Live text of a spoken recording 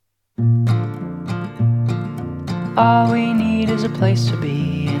All we need is a place to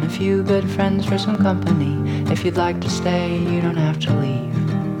be and a few good friends for some company. If you'd like to stay, you don't have to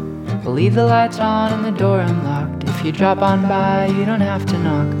leave. We'll leave the lights on and the door unlocked. If you drop on by, you don't have to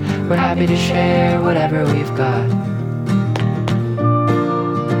knock. We're happy to share whatever we've got.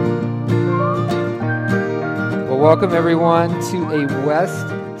 Well, welcome everyone to a West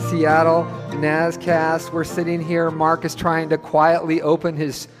Seattle NazCast. We're sitting here. Marc is trying to quietly open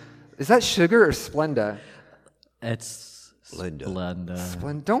his... Is that sugar or Splenda? It's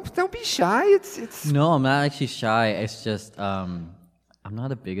Splenda. Don't be shy. It's. No, I'm not actually shy. It's just I'm not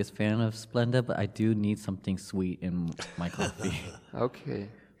the biggest fan of Splenda, but I do need something sweet in my coffee. Okay.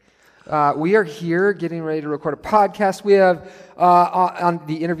 We are here getting ready to record a podcast. We have on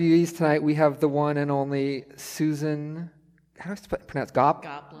the interviewees tonight. We have the one and only Susan. How do I pronounce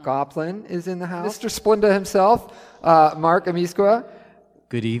Goplin is in the house. Mr. Splenda himself, Marc Amiskwa.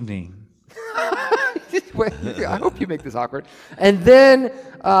 Good evening. I hope you make this awkward. And then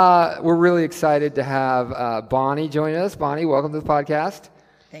we're really excited to have Bonnie join us. Bonnie, welcome to the podcast.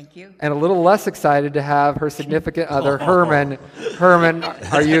 Thank you. And a little less excited to have her significant other, Herman. Herman,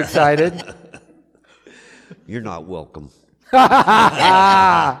 are you excited? You're not welcome.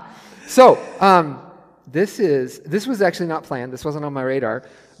 So, this was actually not planned. This wasn't on my radar.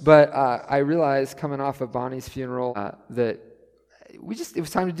 But I realized coming off of Bonnie's funeral that it was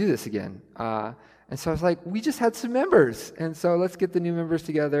time to do this again. And so I was like, we just had some members. And so let's get the new members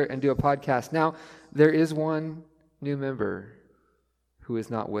together and do a podcast. Now, there is one new member who is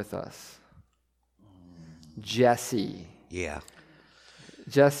not with us. Jesse. Yeah.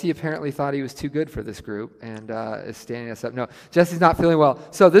 Jesse apparently thought he was too good for this group and is standing us up. No, Jesse's not feeling well.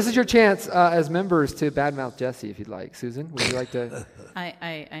 So this is your chance as members to badmouth Jesse if you'd like. Susan, would you like to?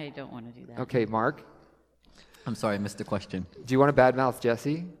 I don't want to do that. Okay, Marc. I'm sorry, I missed the question. Do you want to badmouth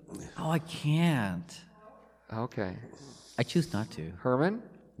Jesse? Oh, I can't. Okay. I choose not to. Herman?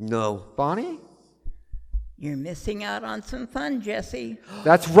 No. Bonnie? You're missing out on some fun, Jesse.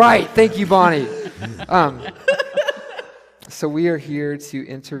 That's right. Thank you, Bonnie. So we are here to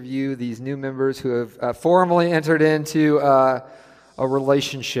interview these new members who have formally entered into a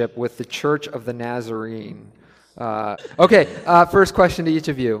relationship with the Church of the Nazarene. Okay, first question to each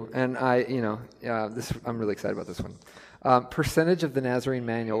of you, and I'm really excited about this one. Percentage of the Nazarene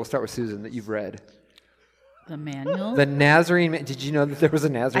manual. We'll start with Susan that you've read. The manual? The Nazarene. Did you know that there was a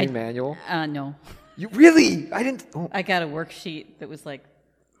Nazarene manual? No. You really? I didn't. Oh. I got a worksheet that was like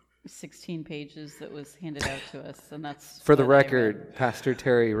 16 pages that was handed out to us, and that's for the record. Pastor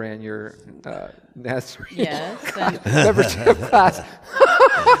Terry ran your Nazarene yes, membership class.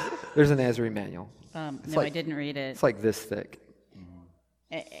 There's a Nazarene manual. I didn't read it. It's like this thick.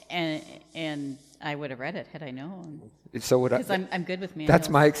 And I would have read it had I known. So would I. Because I'm good with manuals. That's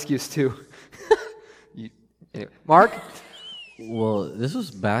my excuse too. Anyway. Marc? Well, this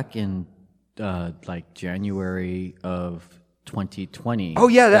was back in January of 2020. Oh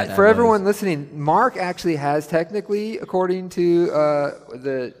yeah, for everyone listening, Marc actually has technically, according to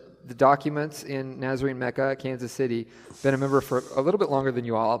the documents in Nazarene Mecca, Kansas City, been a member for a little bit longer than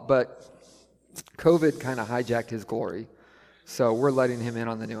you all, but COVID kind of hijacked his glory. So we're letting him in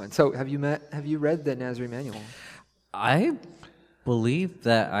on the new one. So have you read the Nazarene Manual? I believe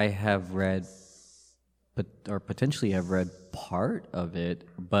that I have read, or potentially have read part of it,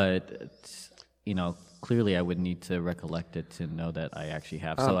 but clearly I would need to recollect it to know that I actually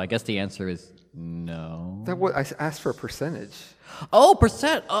have. So I guess the answer is no. I asked for a percentage. Oh,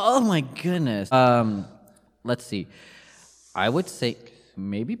 percent! Oh my goodness. Let's see. I would say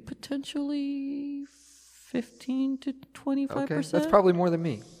maybe potentially 15 to 25%. Okay, that's probably more than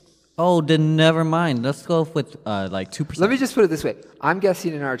me. Oh, then never mind. Let's go with 2%. Let me just put it this way. I'm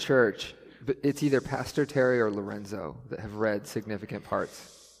guessing in our church, but it's either Pastor Terry or Lorenzo that have read significant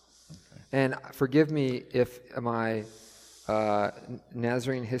parts. Okay. And forgive me if my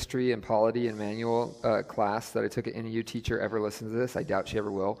Nazarene history and polity and manual class that I took at NEU teacher ever listens to this. I doubt she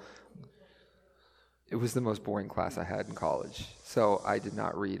ever will. It was the most boring class I had in college, so I did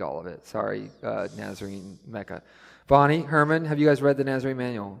not read all of it. Sorry, Nazarene Mecca. Bonnie, Herman, have you guys read the Nazarene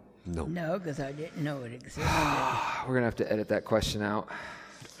Manual? No. No, because I didn't know it existed. We're going to have to edit that question out.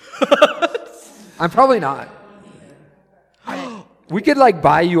 I'm probably not. We could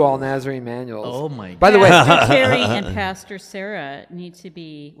buy you all Nazarene manuals. Oh my God. By the way, Pastor Terry and Pastor Sarah need to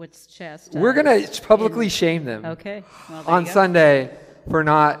be chastised. We're going to publicly shame them. Okay. Well, on Sunday for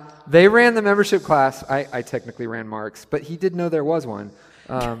not. They ran the membership class. I technically ran Marc's, but he did know there was one.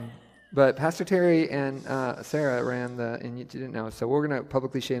 But Pastor Terry and Sarah ran and you didn't know, so we're going to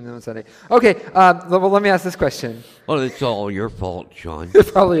publicly shame them on Sunday. Okay, well, let me ask this question. Well, it's all your fault, Sean.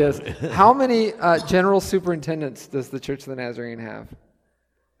 It probably is. How many general superintendents does the Church of the Nazarene have?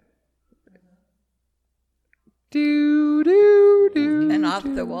 An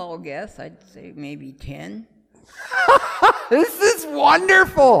off-the-wall guess, I'd say maybe 10. This is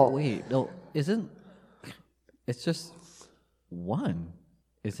wonderful. Wait, no, it's just one,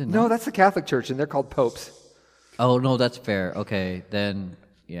 isn't it? No, that's the Catholic Church, and they're called popes. Oh, no, that's fair. Okay, then,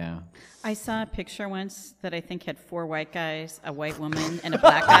 yeah. I saw a picture once that I think had 4 white guys, a white woman, and a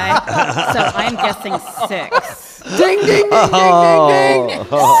black guy. So I'm guessing 6. Ding, ding, ding, ding, ding,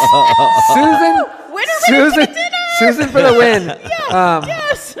 ding. Susan for the win.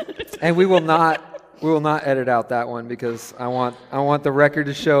 Yes. And we will not edit out that one because I want the record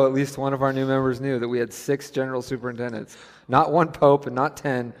to show at least one of our new members knew that we had 6 general superintendents, not 1 pope and not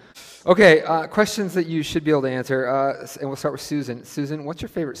 10. Okay, questions that you should be able to answer, and we'll start with Susan. Susan, what's your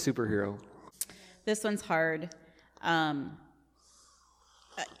favorite superhero? This one's hard.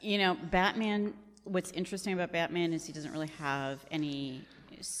 Batman, what's interesting about Batman is he doesn't really have any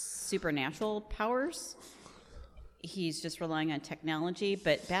supernatural powers. He's just relying on technology,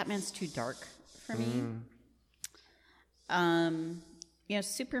 but Batman's too dark for me.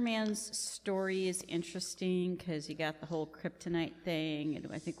 Superman's story is interesting because you got the whole kryptonite thing, and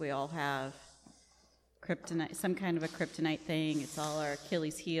I think we all have kryptonite, some kind of a kryptonite thing. It's all our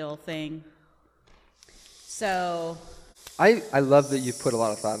Achilles heel thing. So I love that you put a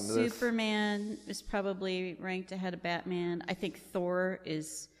lot of thought into this. Superman is probably ranked ahead of Batman. I think Thor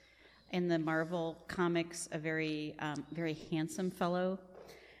is, in the Marvel comics, a very handsome fellow.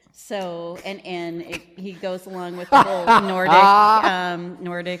 So, he goes along with the whole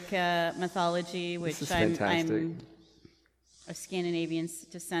Nordic mythology, which I'm of Scandinavian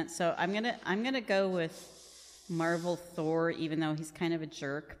descent. So I'm gonna go with Marvel Thor, even though he's kind of a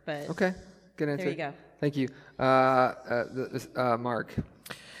jerk. But okay, good answer. There you go. Thank you, Mark.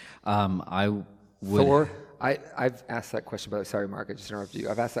 I would. Thor. I've asked that question, but sorry, Mark, I just interrupted you.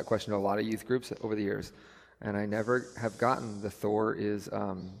 I've asked that question to a lot of youth groups over the years, and I never have gotten the Thor is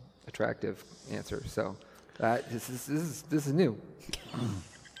attractive answer. So this is new.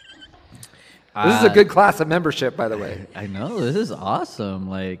 This is a good class of membership, by the way. I know, this is awesome.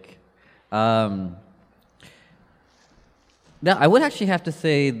 Now I would actually have to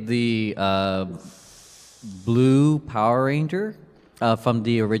say the blue Power Ranger from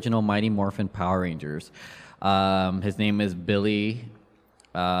the original Mighty Morphin Power Rangers. His name is Billy.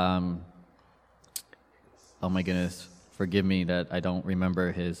 Oh my goodness, forgive me that I don't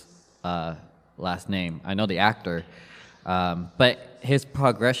remember his last name. I know the actor, but his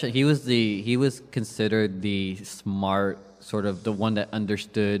progression. He was considered the smart, sort of the one that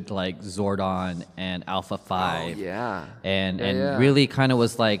understood like Zordon and Alpha 5. Oh, yeah. And really kind of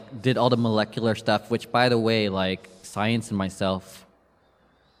was like did all the molecular stuff. Which, by the way, like science and myself,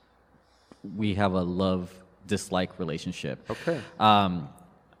 we have a love-dislike relationship. Okay.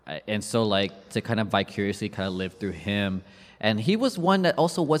 And so, like, to kind of vicariously kind of live through him. And he was one that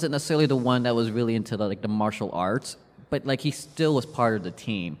also wasn't necessarily the one that was really into the martial arts, but, like, he still was part of the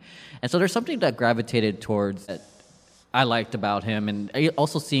team. And so there's something that gravitated towards that I liked about him. And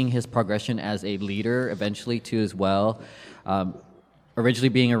also seeing his progression as a leader eventually, too, as well. Originally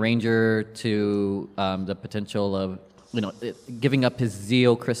being a ranger to the potential of, giving up his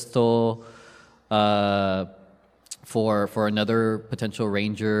Zeo crystal for another potential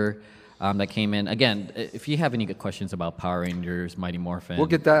ranger that came in. Again, if you have any good questions about Power Rangers, Mighty Morphin, we'll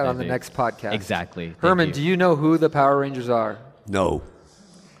get that on the next podcast. Exactly. Herman, do you know who the Power Rangers are? No.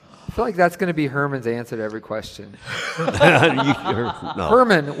 I feel like that's going to be Herman's answer to every question. No.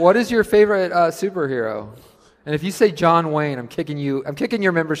 Herman, what is your favorite superhero? And if you say John Wayne, I'm kicking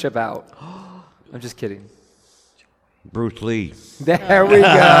your membership out. I'm just kidding. Bruce Lee. There we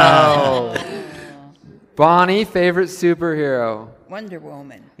go. Bonnie, favorite superhero? Wonder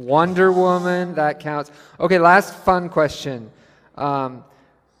Woman. Wonder Woman, that counts. Okay, last fun question. For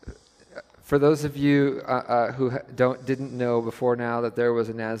those of you who didn't know before now that there was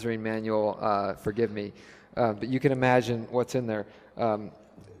a Nazarene manual, forgive me, but you can imagine what's in there.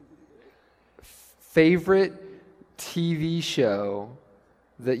 Favorite TV show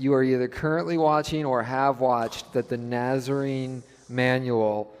that you are either currently watching or have watched that the Nazarene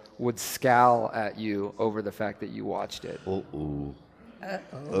manual would scowl at you over the fact that you watched it. That's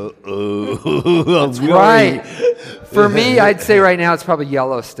right. For me, I'd say right now it's probably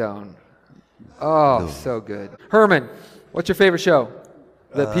Yellowstone. Oh, so good. Herman, what's your favorite show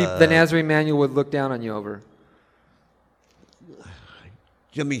that the Nazarene manual would look down on you over?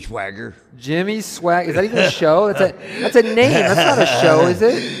 Jimmy Swagger. Jimmy Swag. Is that even a show? That's a name. That's not a show, is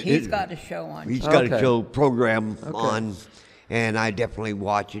it? He's got a show on. He's got Okay. a show program on, and I definitely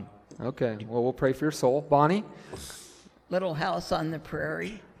watch it. Okay. Well, we'll pray for your soul. Bonnie? Little House on the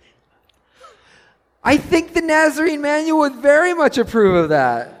Prairie. I think the Nazarene Manual would very much approve of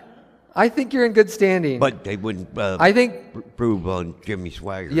that. I think you're in good standing. But they wouldn't I think, prove on Jimmy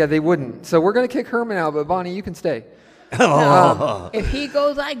Swagger. yeah, they wouldn't. So we're going to kick Herman out, but Bonnie, you can stay. If he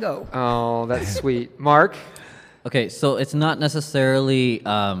goes, I go. Oh, that's sweet. Mark? Okay, so it's not necessarily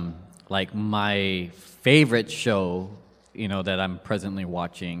like my favorite show, that I'm presently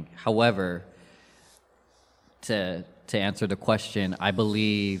watching. However, to answer the question, I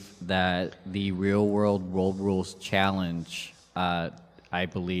believe that the Real World Road Rules Challenge, I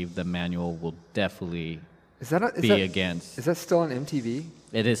believe the manual will definitely be against. Is that still on MTV?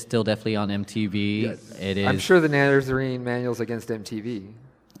 It is still definitely on MTV. Yes. It is. I'm sure the Nazarene Manual's against MTV.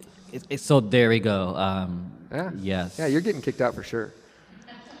 So there we go. Yeah. Yes. Yeah, you're getting kicked out for sure.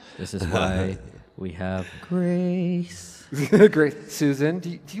 This is why we have Grace. Great. Susan,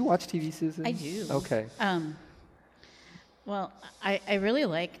 do you watch TV, Susan? I do. Okay. Well, I really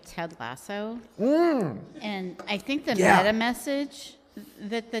like Ted Lasso, and I think the Yeah. meta message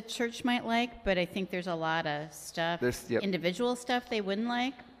that the church might like, but I think there's a lot of stuff, individual stuff they wouldn't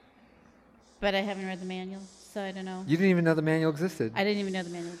like. But I haven't read the manual, so I don't know. You didn't even know the manual existed. I didn't even know the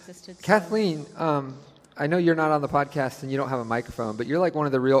manual existed. so- Kathleen, I know you're not on the podcast and you don't have a microphone, but you're like one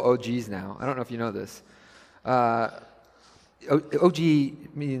of the real OGs now. I don't know if you know this. OG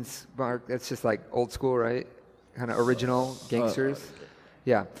means, Mark, that's just like old school, right? Kind of original gangsters.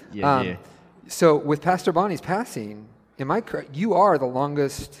 Yeah. Yeah. So with Pastor Bonnie's passing, am I correct? You are the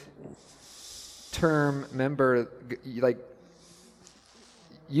longest term member. Like,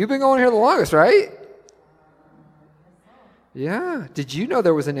 you've been going here the longest, right? Yeah. Did you know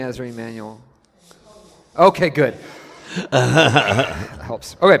there was a Nazarene manual? Okay, good. That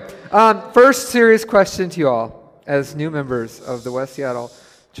helps. Okay. First serious question to you all, as new members of the West Seattle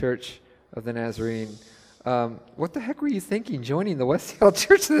Church of the Nazarene. What the heck were you thinking joining the West Seattle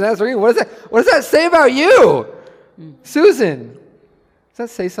Church of the Nazarene? What does that say about you? Susan, does that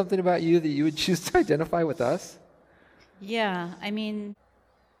say something about you that you would choose to identify with us? Yeah, I mean,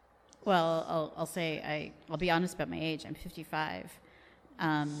 well, I'll say I'll be honest about my age. I'm 55.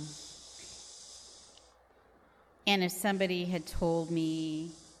 And if somebody had told me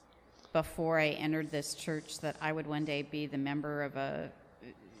before I entered this church that I would one day be the member of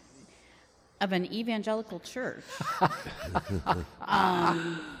an evangelical church,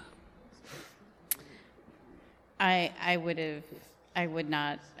 I wouldn't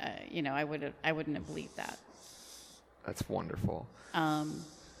have believed that. That's wonderful.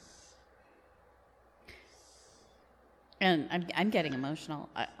 And I'm getting emotional.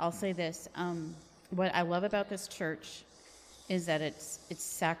 I'll say this: what I love about this church is that it's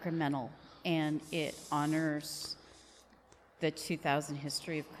sacramental and it honors the 2,000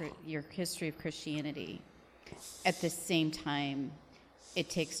 history of Christianity. At the same time, it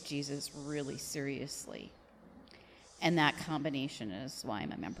takes Jesus really seriously, and that combination is why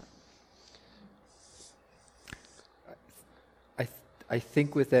I'm a member. I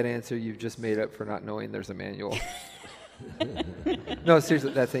think with that answer, you've just made up for not knowing there's a manual. No,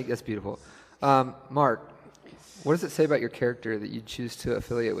 seriously, that's beautiful. Mark, what does it say about your character that you choose to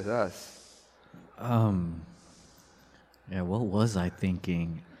affiliate with us? Yeah, what was I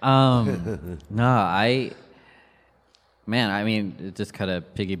thinking? Just kind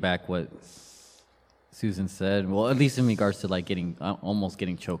of piggyback what Susan said. Well, at least in regards to like almost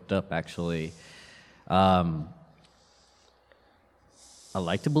getting choked up, actually. I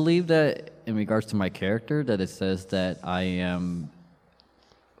like to believe that in regards to my character, that it says that I am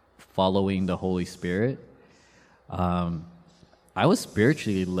following the Holy Spirit. I was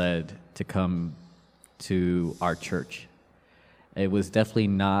spiritually led to come to our church. It was definitely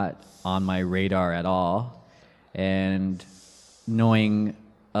not on my radar at all. And knowing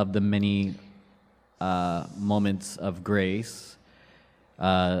of the many moments of grace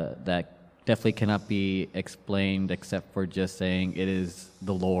that definitely cannot be explained except for just saying it is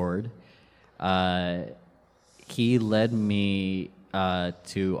the Lord. He led me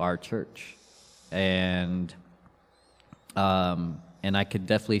to our church, and I could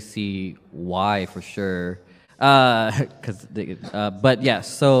definitely see why for sure. But yeah,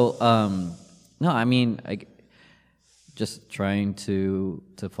 so no, I mean, just trying to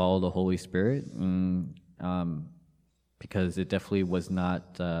follow the Holy Spirit, and because it definitely was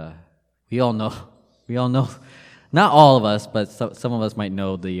not. We all know, not all of us, but some of us might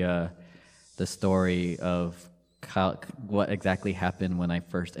know the story of what exactly happened when I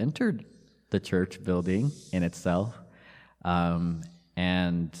first entered the church building in itself. But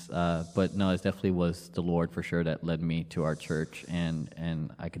no, it definitely was the Lord for sure that led me to our church,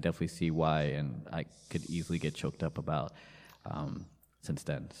 and I could definitely see why, and I could easily get choked up about since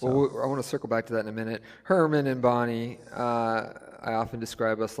then. So. Well, I want to circle back to that in a minute. Herman and Bonnie, I often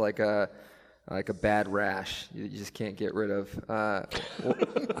describe us like a bad rash you just can't get rid of.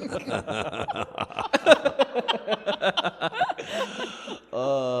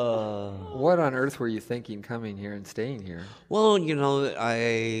 What on earth were you thinking coming here and staying here? Well,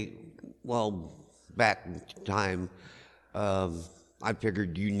 back in time, I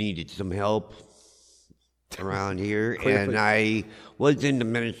figured you needed some help around here, and I was in the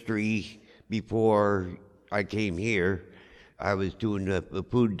ministry before I came here. I was doing the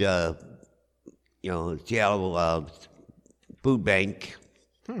food, Seattle food bank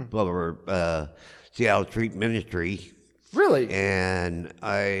for Seattle Street Ministry. Really? And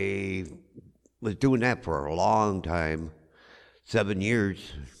I was doing that for a long time, 7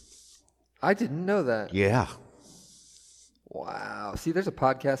 years. I didn't know that. Yeah. Wow. See, there's a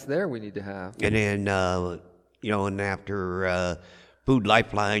podcast there we need to have. And then, and after Food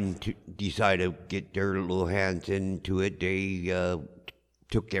Lifeline decided to get their little hands into it, they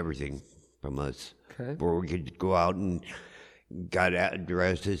took everything from us. Okay. Where we could go out and got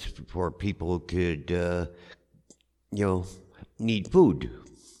addresses for people who could, need food.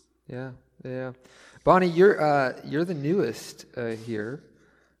 Yeah. Bonnie, you're the newest here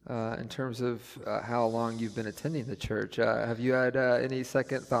in terms of how long you've been attending the church. Have you had any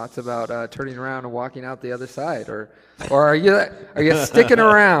second thoughts about turning around and walking out the other side, or are you sticking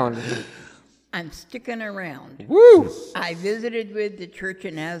around? I'm sticking around. Woo! I visited with the Church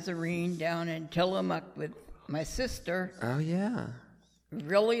of Nazarene down in Tillamook with my sister. Oh yeah.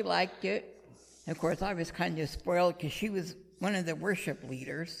 Really liked it. Of course, I was kind of spoiled because she was one of the worship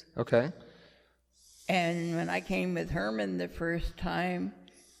leaders. Okay. And when I came with Herman the first time,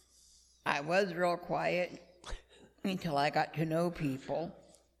 I was real quiet until I got to know people.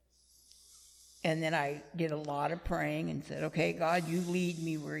 And then I did a lot of praying and said, okay, God, you lead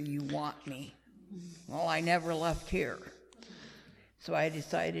me where you want me. Well, I never left here. So I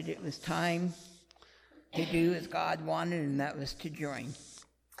decided it was time to do as God wanted, and that was to join.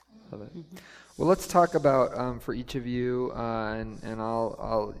 Love it. Well, let's talk about for each of you, and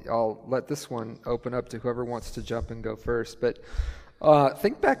I'll let this one open up to whoever wants to jump and go first. But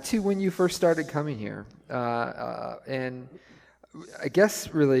think back to when you first started coming here, and I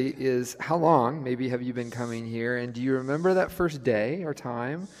guess really is how long maybe have you been coming here, and do you remember that first day or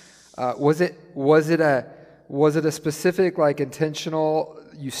time? Was it a specific, like, intentional?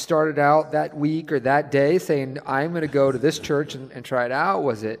 You started out that week or that day saying, I'm going to go to this church and try it out?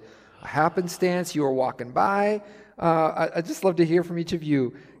 Was it a happenstance? You were walking by? I'd just love to hear from each of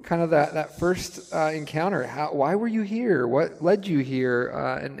you kind of that first encounter. Why were you here? What led you here?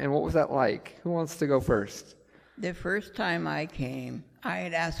 And what was that like? Who wants to go first? The first time I came, I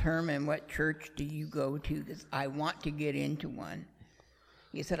had asked Herman, what church do you go to? Because I want to get into one.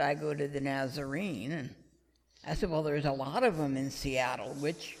 He said, I go to the Nazarene. And I said, well, there's a lot of them in Seattle.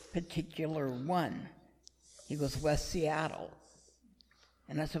 Which particular one? He goes, West Seattle.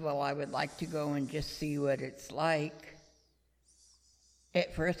 And I said, well, I would like to go and just see what it's like.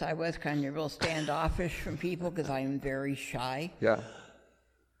 At first, I was kind of real standoffish from people because I am very shy. Yeah.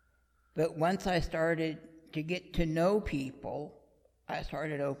 But once I started to get to know people, I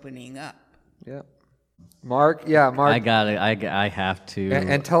started opening up. Yeah. Mark. I got it. I have to.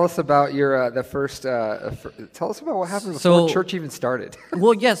 And tell us about your the first. Tell us about what happened before church even started.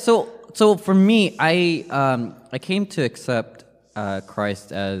 Well, yeah. So for me, I came to accept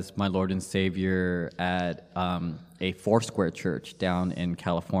Christ as my Lord and Savior at a Foursquare church down in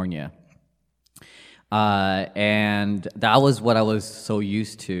California. And that was what I was so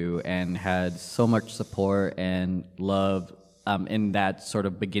used to and had so much support and love in that sort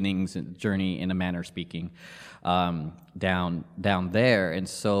of beginnings journey, in a manner speaking, down there. And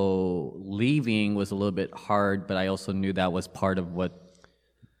so leaving was a little bit hard, but I also knew that was part of what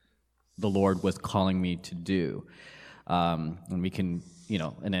the Lord was calling me to do. And we can,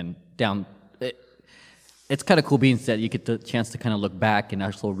 and then down... It's kind of cool being that you get the chance to kind of look back and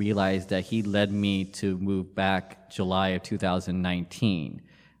also realize that He led me to move back July of 2019,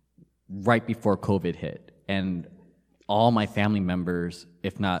 right before COVID hit. And all my family members,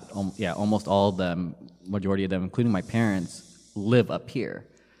 if not, almost all of them, majority of them, including my parents, live up here.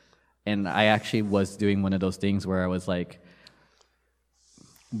 And I actually was doing one of those things where I was like,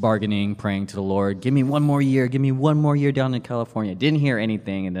 bargaining, praying to the Lord, give me one more year down in California. Didn't hear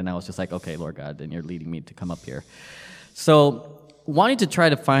anything, and then I was just like, okay, Lord God, then you're leading me to come up here. So wanting to try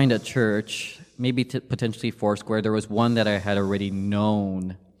to find a church, maybe potentially Foursquare. There was one that I had already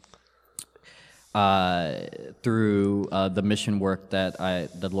known through the mission work that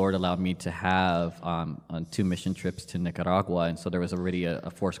the Lord allowed me to have on 2 mission trips to Nicaragua, and so there was already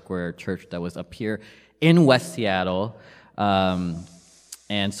a Foursquare church that was up here in West Seattle,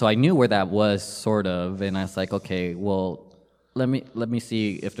 and so I knew where that was, sort of, and I was like, okay, well, let me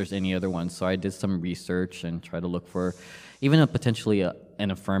see if there's any other ones. So I did some research and tried to look for even potentially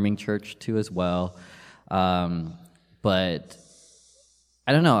an affirming church too as well, but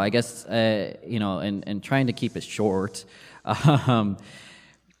I don't know. I guess and trying to keep it short, I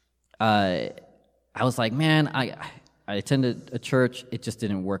was like, man, I attended a church. It just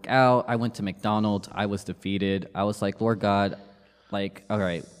didn't work out. I went to McDonald's. I was defeated. I was like, Lord God, like, all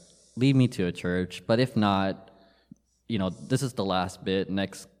right, lead me to a church. But if not, this is the last bit.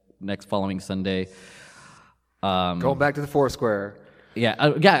 Next following Sunday. Going back to the Foursquare.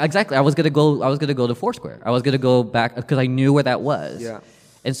 Yeah, exactly. I was gonna go to Foursquare. I was gonna go back because I knew where that was. Yeah.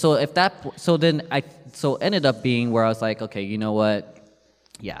 And so ended up being where I was like, okay, you know what?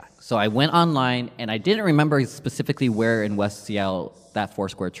 Yeah. So I went online, and I didn't remember specifically where in West Seattle that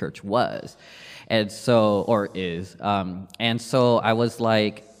Foursquare church was, and so and so I was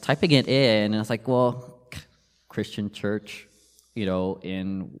like typing it in, and I was like, well, Christian church,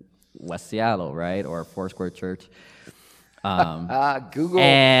 in West Seattle, right, or Foursquare church. Google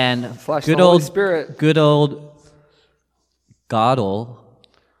and flush good the Holy old Spirit. Good old Goddle,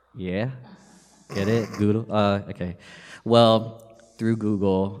 yeah, get it? Google. Okay, well, through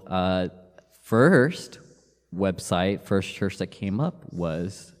Google, first church that came up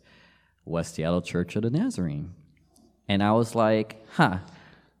was West Seattle Church of the Nazarene, and I was like,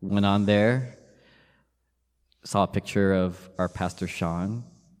 went on there, saw a picture of our pastor Sean.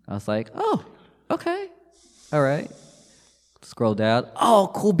 I was like, oh, okay, all right. Scroll down.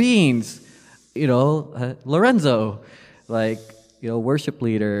 Oh, cool beans. Lorenzo, worship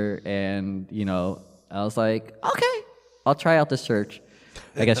leader, and I was like, okay, I'll try out this church.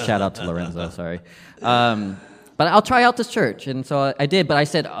 I guess shout out to Lorenzo. Sorry, but I'll try out this church, and so I did. But I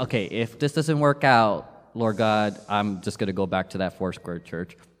said, okay, if this doesn't work out, Lord God, I'm just gonna go back to that Foursquare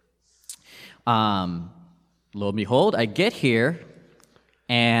church. Lo and behold, I get here,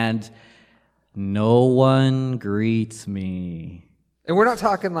 and no one greets me. And we're not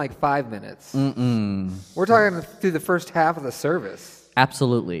talking like 5 minutes. Mm-mm. We're talking through the first half of the service.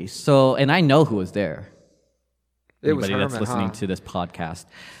 Absolutely. So, and I know who was there. It was Anybody Herman, that's listening to this podcast.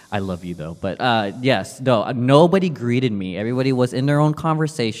 I love you, though. But nobody greeted me. Everybody was in their own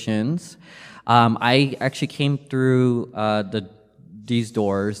conversations. I actually came through these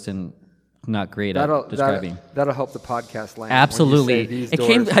doors, and not great at describing. That'll help the podcast land. Absolutely.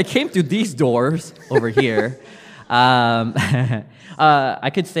 I came through these doors over here. I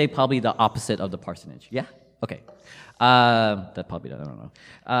could say probably the opposite of the parsonage. Yeah? Okay. That probably, I don't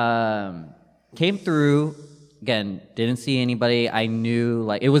know. Came through, again, didn't see anybody. I knew,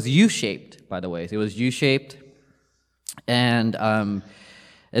 it was U-shaped, by the way. It was U-shaped. And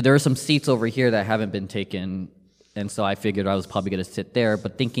there were some seats over here that haven't been taken. And so I figured I was probably going to sit there,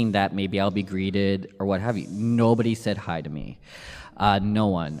 but thinking that maybe I'll be greeted or what have you. Nobody said hi to me. No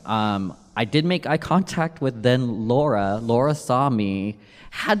one. I did make eye contact with then Laura. Laura saw me,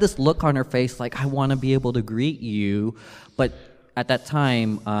 had this look on her face like, I want to be able to greet you. But at that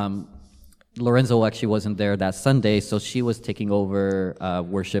time, Lorenzo actually wasn't there that Sunday, so she was taking over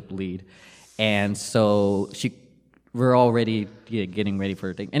worship lead. And so we're already getting ready for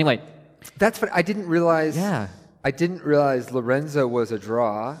her thing. Anyway. That's funny. I didn't realize. Yeah. I didn't realize Lorenzo was a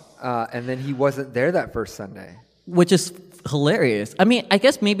draw, and then he wasn't there that first Sunday. Which is hilarious. I mean, I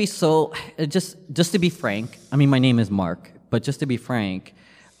guess maybe so, just to be frank, my name is Marc, but just to be frank,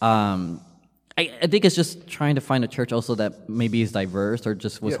 I think it's just trying to find a church also that maybe is diverse, or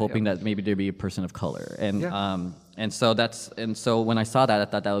just was hoping that maybe there'd be a person of color. And so when I saw that, I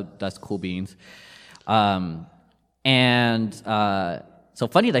thought that's cool beans. So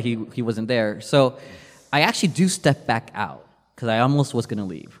funny that he wasn't there. So I actually do step back out because I almost was going to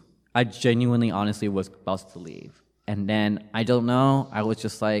leave. I genuinely, honestly was about to leave. And then, I don't know, I was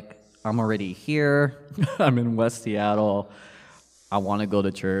just like, I'm already here. I'm in West Seattle. I want to go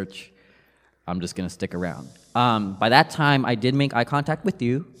to church. I'm just going to stick around. By that time, I did make eye contact with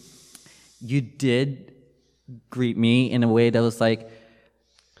you. You did greet me in a way that was like,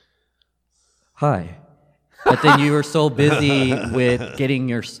 hi. But then you were so busy with getting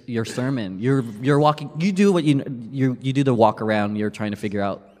your sermon. You're walking. You do what you do the walk around. You're trying to figure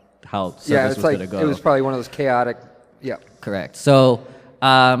out how service was going to go. It was probably one of those chaotic. Yeah. Correct. So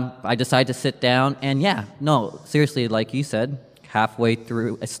I decided to sit down, and seriously, like you said,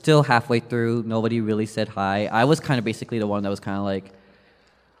 still halfway through, nobody really said hi. I was kind of basically the one that was kind of like,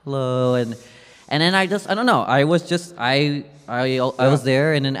 hello, and then I don't know. I was just I was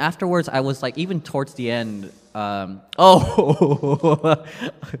there, and then afterwards, I was like, even towards the end. That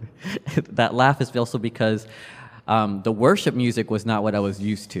laugh is also because the worship music was not what I was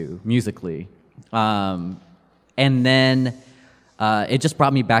used to musically. And then it just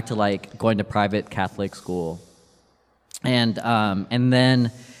brought me back to like going to private Catholic school, and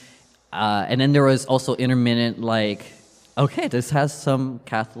then there was also intermittent like, okay, this has some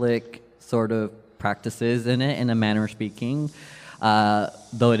Catholic sort of practices in it, in a manner of speaking,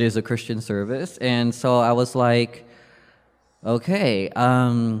 though it is a Christian service, and so I was like, okay,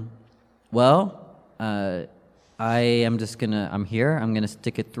 I'm here, I'm gonna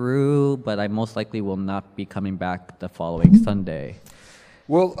stick it through, but I most likely will not be coming back the following Sunday.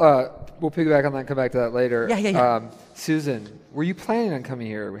 We'll piggyback on that and come back to that later. Yeah. Susan, were you planning on coming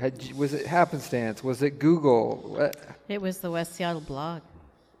here? Was it happenstance? Was it Google? It was the West Seattle blog.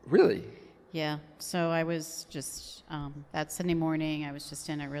 Really? Yeah. So I was just, that Sunday morning, I was just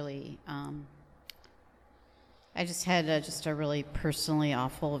in a really, I just had a really personally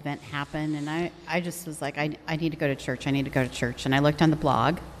awful event happen. And I just was like, I need to go to church. I need to go to church. And I looked on the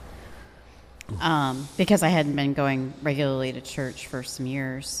blog, because I hadn't been going regularly to church for some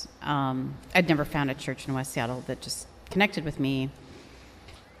years. I'd never found a church in West Seattle that just connected with me.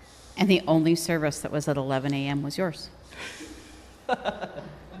 And the only service that was at 11 a.m. was yours.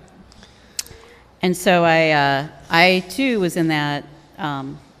 And so I too was in that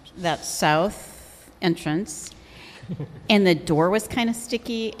south entrance, and the door was kind of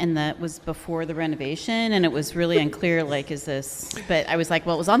sticky, and that was before the renovation, and it was really unclear, like, is this? But I was like,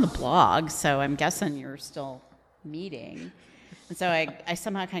 well, it was on the blog, so I'm guessing you're still meeting. And so I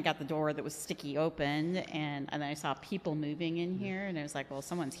somehow kind of got the door that was sticky open, and then I saw people moving in here, and I was like, well,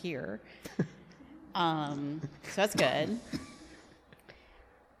 someone's here. So that's good.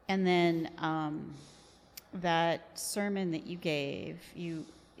 And then that sermon that you gave,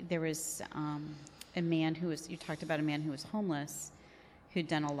 there was a man you talked about a man who was homeless, who'd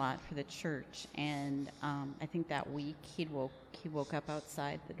done a lot for the church, and I think that week he woke up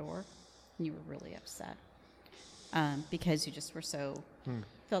outside the door, and you were really upset because you just were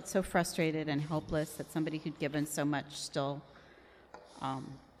felt so frustrated and helpless that somebody who'd given so much still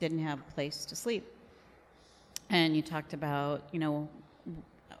didn't have a place to sleep. And you talked about,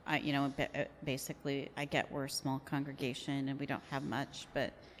 basically, I get we're a small congregation and we don't have much,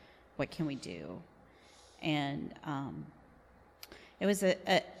 but what can we do? And it was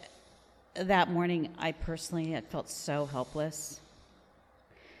that morning, I personally had felt so helpless.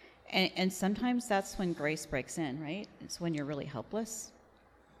 And sometimes that's when grace breaks in, right? It's when you're really helpless.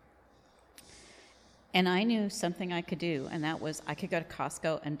 And I knew something I could do, and that was I could go to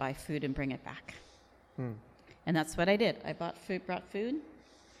Costco and buy food and bring it back. And that's what I did. I brought food,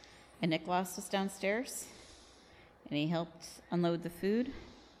 and Nicholas was downstairs, and he helped unload the food.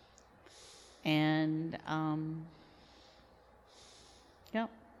 And, I've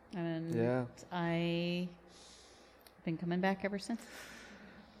been coming back ever since.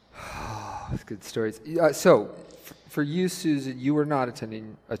 That's good stories. So, for you, Susan, you were not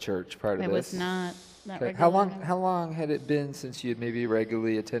attending a church prior to this? I was not Okay. regularly. How long had it been since you had maybe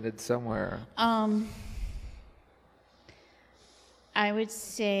regularly attended somewhere? I would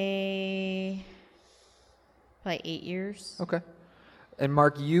say probably 8 years. Okay. And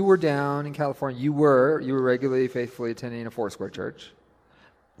Mark, you were down in California. You were regularly, faithfully attending a Foursquare church.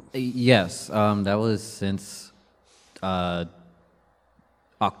 Yes, that was since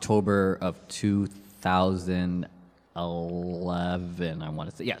October of 2011. I want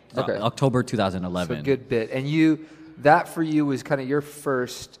to say, yeah, Okay. October 2011. So a good bit. And that for you was kind of your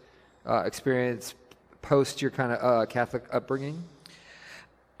first experience post your kind of Catholic upbringing?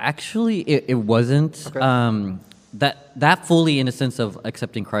 Actually, it wasn't. Okay. That fully, in the sense of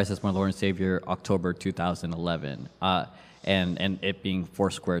accepting Christ as my Lord and Savior, October 2011, and it being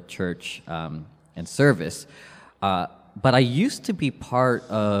Foursquare Church and service. But I used to be part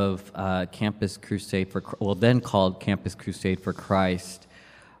of Campus Crusade then called Campus Crusade for Christ,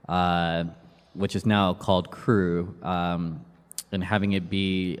 which is now called Cru, and having it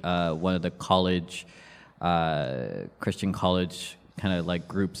be one of the college, Christian college kind of like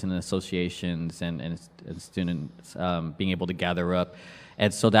groups and associations and students being able to gather up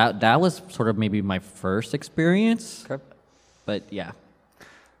And so that was sort of maybe my first experience. Okay. But yeah.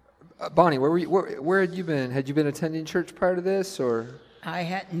 Bonnie, where had you been? Had you been attending church prior to this, or? I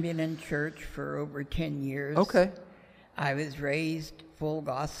hadn't been in church for over 10 years. Okay. I was raised full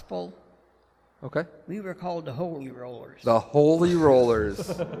gospel. Okay. We were called the Holy Rollers. The Holy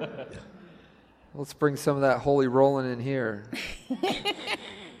Rollers. Let's bring some of that holy rolling in here.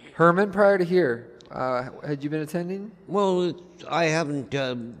 Herman, prior to here, had you been attending? Well, I haven't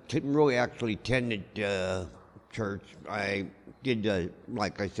really actually attended church. I did,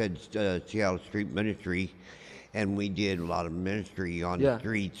 like I said, Seattle Street Ministry, and we did a lot of ministry on the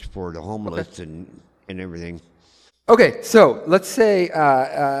streets for the homeless and everything. Okay, so let's say,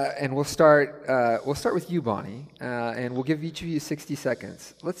 and we'll start with you, Bonnie, and we'll give each of you 60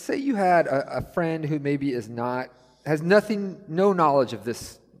 seconds. Let's say you had a friend who maybe has no knowledge of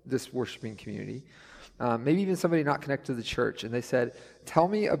this worshiping community, maybe even somebody not connected to the church, and they said, "Tell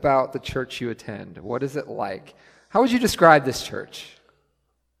me about the church you attend. What is it like?" How would you describe this church?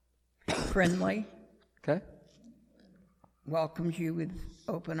 Friendly. Okay. Welcomes you with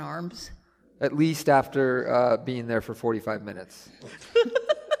open arms. At least after being there for 45 minutes.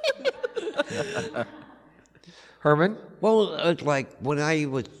 Herman? Well, it's like when I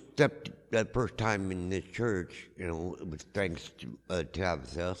was stepped that first time in this church, it was thanks to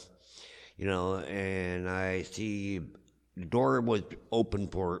Tabitha, and I see the door was open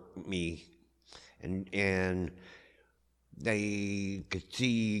for me, and they could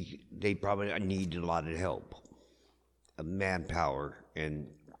see they probably needed a lot of help, manpower, and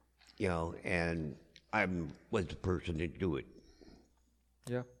I was the person to do it.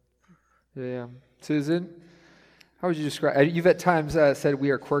 Yeah. Susan, how would you describe? You've at times said we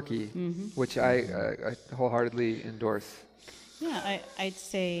are quirky, which I wholeheartedly endorse. Yeah, I'd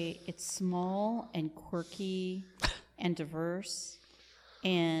say it's small and quirky and diverse,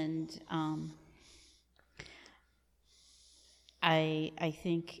 and I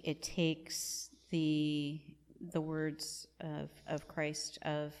think it takes the words of Christ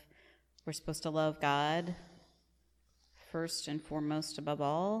of we're supposed to love God first and foremost above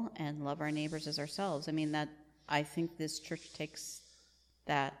all, and love our neighbors as ourselves. I mean, I think this church takes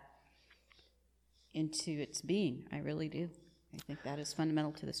that into its being. I really do. I think that is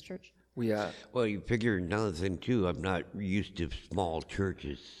fundamental to this church. Well, you figure another thing too. I'm not used to small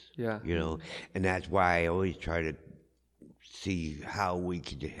churches. Yeah. And that's why I always try to see how we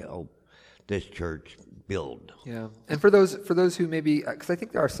could help this church build. Yeah, and for those who maybe, because I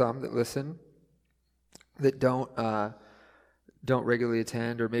think there are some that listen that don't regularly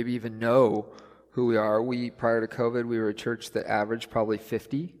attend or maybe even know who we are. Prior to COVID, we were a church that averaged probably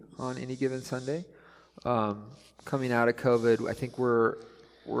 50 on any given Sunday. Coming out of COVID, I think we're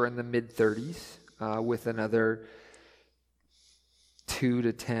in the mid-30s with another 2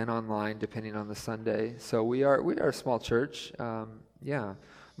 to 10 online, depending on the Sunday. So we are a small church. Yeah,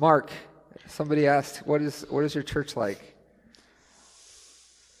 Marc. Somebody asked, "What is your church like?"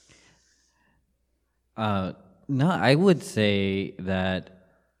 No, I would say that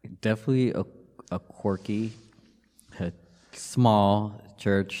definitely a quirky, small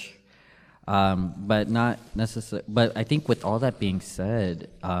church, but not necessarily. But I think with all that being said,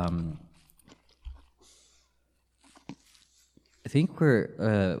 I think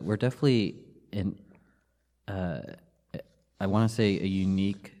we're definitely in. I want to say a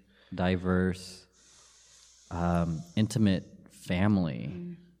unique, diverse, intimate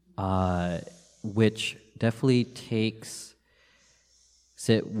family, which definitely takes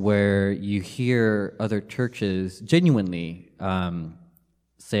it where you hear other churches genuinely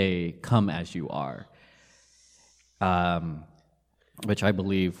say, "Come as you are," which I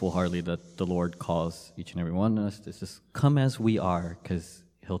believe wholeheartedly that the Lord calls each and every one of us to just come as we are, because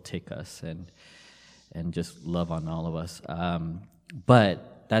He'll take us and just love on all of us. But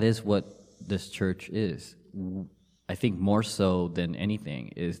that is what this church is. I think more so than anything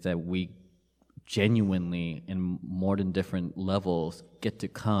is that we genuinely, in more than different levels, get to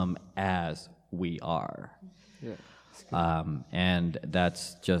come as we are. Yeah, and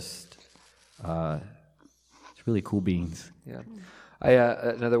that's just, it's really cool beans. Yeah.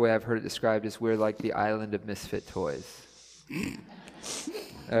 Another way I've heard it described is we're like the island of misfit toys.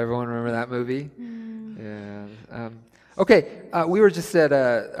 Everyone remember that movie? Yeah. Okay, we were just at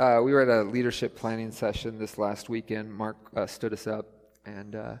a leadership planning session this last weekend. Marc stood us up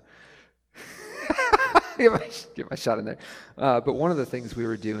and get my shot in there. But one of the things we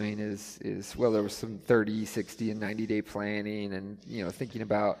were doing is there was some 30, 60, and 90-day planning, and thinking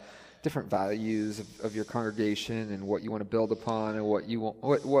about different values of your congregation and what you want to build upon and what you want,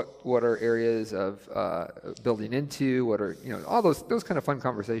 what are areas of building into, what are, all those kind of fun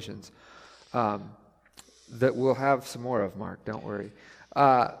conversations that we'll have some more of, Mark, don't worry.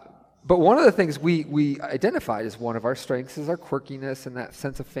 But one of the things we identified as one of our strengths is our quirkiness and that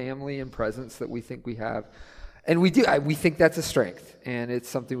sense of family and presence that we think we have. And we do. We think that's a strength, and it's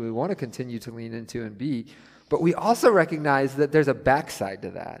something we want to continue to lean into and be. But we also recognize that there's a backside to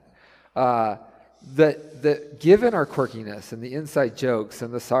that. That given our quirkiness and the inside jokes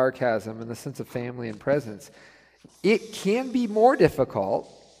and the sarcasm and the sense of family and presence, it can be more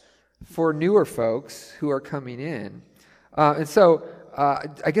difficult for newer folks who are coming in. And so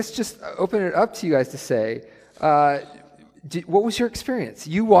I guess just open it up to you guys to say, what was your experience?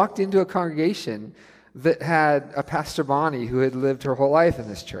 You walked into a congregation that had a Pastor Bonnie who had lived her whole life in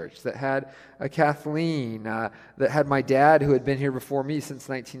this church, that had a Kathleen, that had my dad who had been here before me since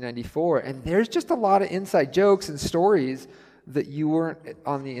 1994. And there's just a lot of inside jokes and stories that you weren't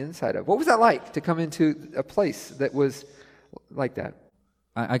on the inside of. What was that like to come into a place that was like that?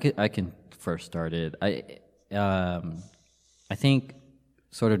 I can first start it. I think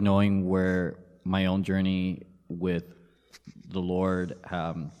sort of knowing where my own journey with the Lord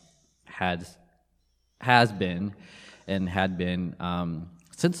has been and had been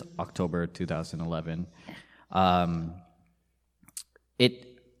since October 2011,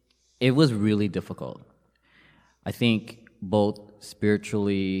 it was really difficult. I think both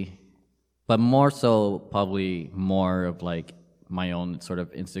spiritually, but more so probably more of like my own sort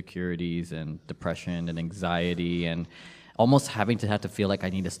of insecurities and depression and anxiety and almost having to have to feel like I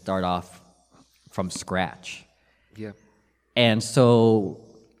need to start off from scratch. Yeah. And so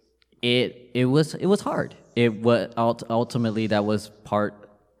it was hard. It was ultimately that was part.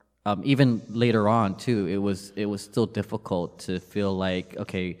 Even later on too, it was still difficult to feel like,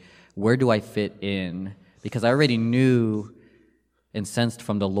 okay, where do I fit in? Because I already knew and sensed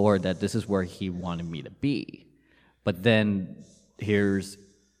from the Lord that this is where He wanted me to be. But then here's,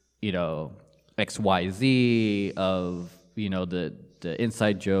 XYZ of, the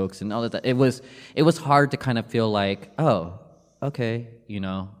inside jokes and all of that. It was hard to kind of feel like, oh, okay,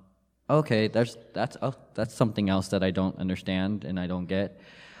 okay, that's something else that I don't understand and I don't get.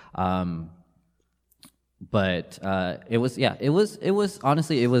 But it was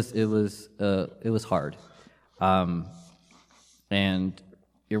honestly, it was hard. And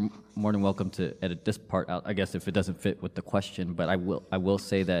you're more than welcome to edit this part out, I guess, if it doesn't fit with the question. But I will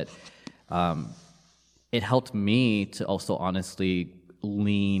say that it helped me to also honestly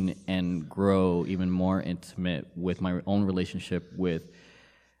lean and grow even more intimate with my own relationship with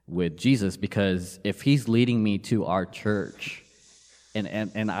Jesus, because if He's leading me to our church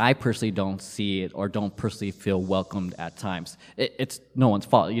and I personally don't see it or don't personally feel welcomed at times, it's no one's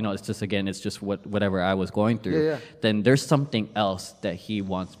fault. It's just whatever I was going through. Yeah. Then there's something else that He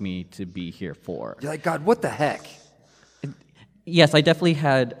wants me to be here for. You're like, God, what the heck? Yes, I definitely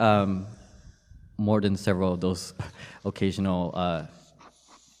had more than several of those occasional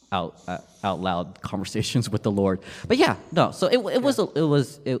out loud conversations with the Lord. But yeah, no. So it was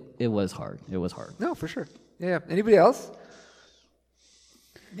hard. It was hard. No, for sure. Yeah. Anybody else?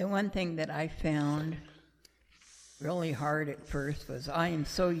 The one thing that I found really hard at first was I am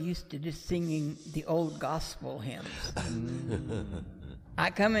so used to just singing the old gospel hymns. I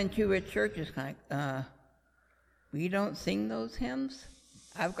come into a church, it's kind of, we don't sing those hymns?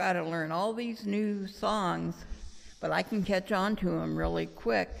 I've got to learn all these new songs, but I can catch on to them really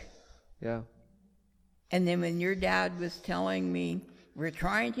quick. Yeah. And then when your dad was telling me, we're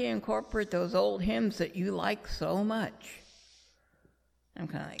trying to incorporate those old hymns that you like so much, I'm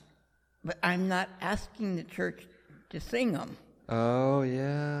kind of like, but I'm not asking the church to sing them. Oh,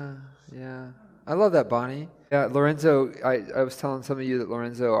 yeah. I love that, Bonnie. Yeah, Lorenzo, I was telling some of you that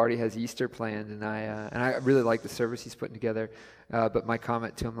Lorenzo already has Easter planned, and I really like the service he's putting together. But my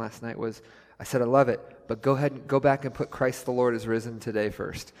comment to him last night was, I said, I love it, but go ahead and go back and put Christ the Lord is risen today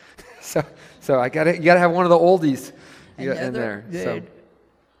first. so you gotta have one of the oldies in there. Good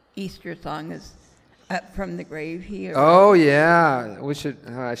Easter song is Up from the Grave He. Oh yeah,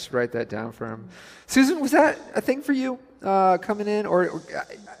 I should write that down for him. Susan, was that a thing for you coming in, or?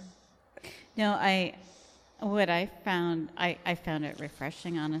 No, I found it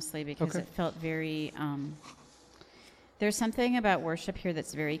refreshing, honestly, because it felt very. There's something about worship here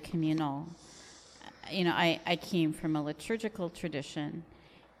that's very communal. I came from a liturgical tradition,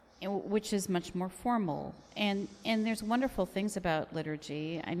 which is much more formal, and there's wonderful things about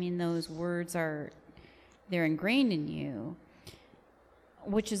liturgy. I mean, those words they're ingrained in you,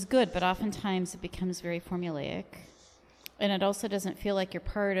 which is good, but oftentimes it becomes very formulaic. and it also doesn't feel like you're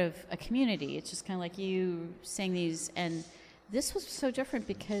part of a community. It's just kind of like you saying these, and this was so different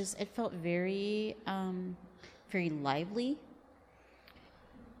because it felt very, very lively,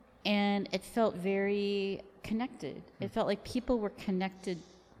 and it felt very connected. It felt like people were connected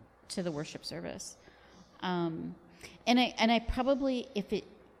to the worship service, and I probably, if it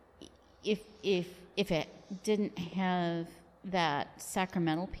didn't have that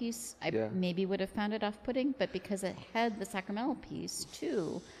sacramental piece, I maybe would have found it off-putting, but because it had the sacramental piece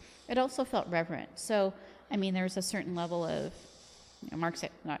too, it also felt reverent. So, I mean, there's a certain level of, Mark's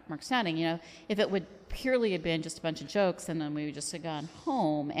nodding, if it would purely have been just a bunch of jokes and then we would just have gone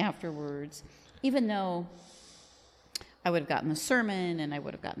home afterwards, even though I would have gotten the sermon and I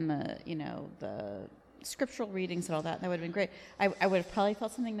would have gotten the, the scriptural readings and all that would have been great. I would have probably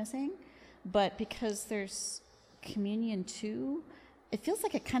felt something missing, but because there's communion too, it feels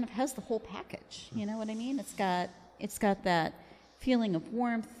like it kind of has the whole package. You know what I mean? It's got that feeling of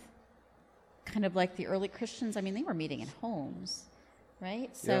warmth, kind of like the early Christians. I mean, they were meeting in homes, right?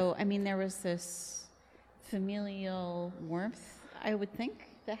 So, I mean, there was this familial warmth, I would think,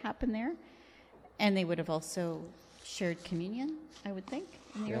 that happened there. And they would have also shared communion, I would think,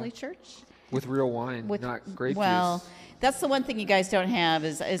 in the early church. With real wine, not grape juice. That's the one thing you guys don't have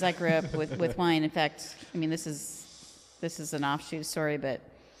is I grew up with wine. In fact, I mean, this is an offshoot story, but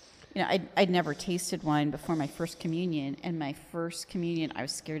I'd never tasted wine before my first communion, and my first communion, I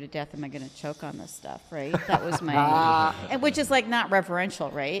was scared to death. Am I going to choke on this stuff? Right? That was my, and which is like not reverential,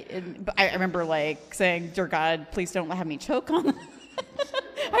 right? But I remember like saying, "Dear God, please don't have me choke on this.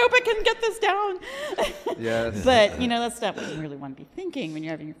 I hope I can get this down." Yes. But that's not what you really want to be thinking when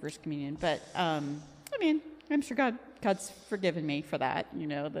you're having your first communion. But I mean, I'm sure God's forgiven me for that.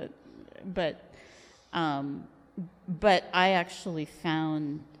 But I actually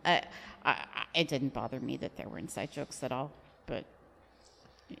found it didn't bother me that there were inside jokes at all. But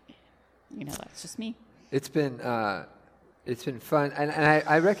that's just me. It's been fun, and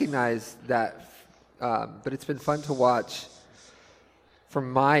I recognize that, but it's been fun to watch.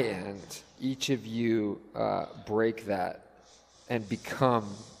 From my end, each of you break that and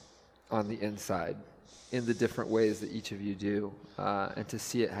become on the inside in the different ways that each of you do, and to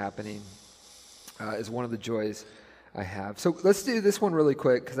see it happening is one of the joys I have. So let's do this one really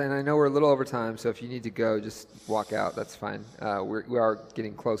quick, because I know we're a little over time, so if you need to go, just walk out. That's fine. We are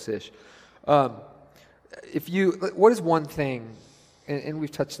getting close-ish. What is one thing, and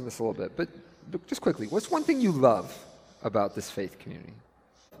we've touched on this a little bit, but just quickly, what's one thing you love about this faith community?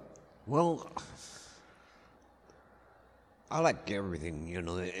 Well, I like everything,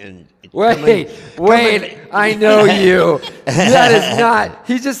 and Wait, I know you. That is not,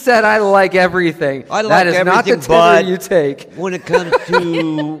 he just said I like everything. That is not the tenor you take. When it comes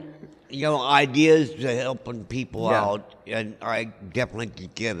to, ideas to helping people out, and I definitely can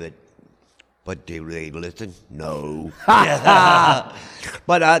give it. But do they listen? No.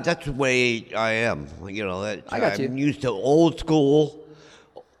 But that's the way I am. I got you. I'm used to old school,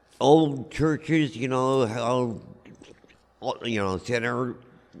 old churches, how, center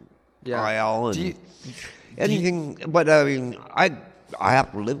aisle and anything. But I mean, I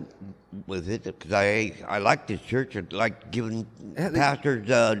have to live with it because I like this church. I like giving pastors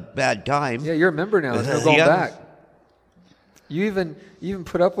a bad time. Yeah, you're a member now. There's no going back. You even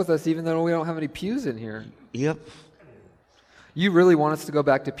put up with us even though we don't have any pews in here. Yep. You really want us to go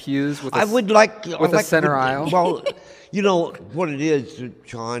back to pews with a center aisle? Well, what it is,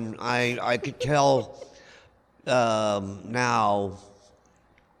 Sean, I could tell now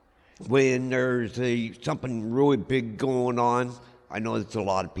when there's something really big going on, I know there's a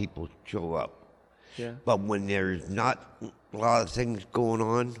lot of people show up. Yeah. But when there's not a lot of things going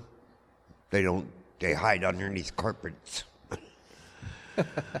on, they hide underneath carpets.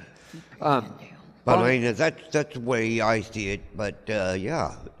 But I mean, that's the way I see it. But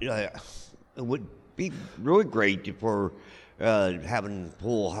it would be really great for having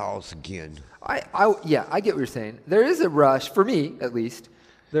full house again. I get what you're saying. There is a rush, for me at least.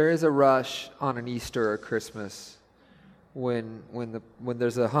 There is a rush on an Easter or Christmas when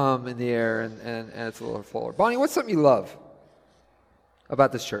there's a hum in the air and it's a little fuller. Bonnie, what's something you love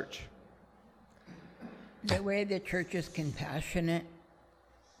about this church? The way the church is compassionate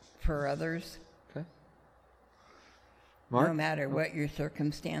for others. Okay. Mark? No matter what your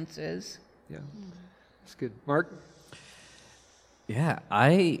circumstance is. Yeah. That's good. Mark? Yeah,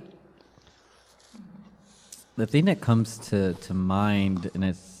 the thing that comes to mind, and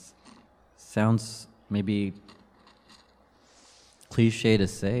it sounds maybe cliche to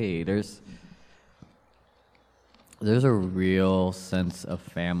say, there's a real sense of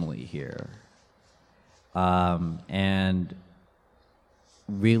family here. and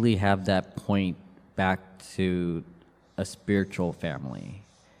really have that point back to a spiritual family,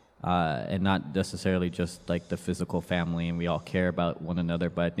 and not necessarily just like the physical family and we all care about one another,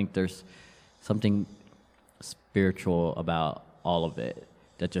 but I think there's something spiritual about all of it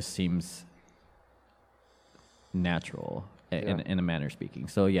that just seems natural in a manner of speaking.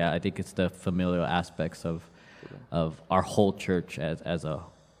 So yeah, I think it's the familial aspects of our whole church as a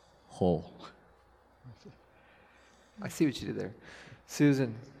whole. I see what you did there.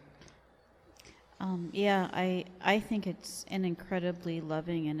 Susan. Yeah, I think it's an incredibly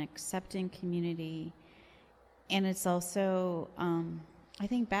loving and accepting community, and it's also, I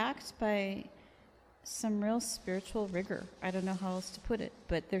think, backed by some real spiritual rigor. I don't know how else to put it,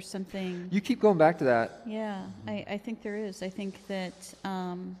 but there's something. You keep going back to that. Yeah, I think there is. I think that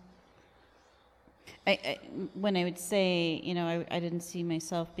when I would say, I didn't see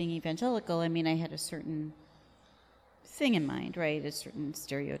myself being evangelical, I mean, I had a certain thing in mind, right? A certain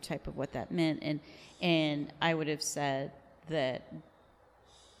stereotype of what that meant, and I would have said that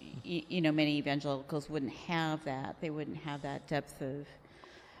many evangelicals wouldn't have that. They wouldn't have that depth of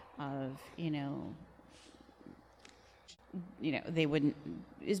they wouldn't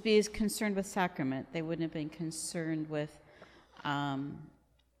be as concerned with sacrament. They wouldn't have been concerned with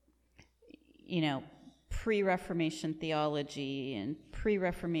pre-Reformation theology and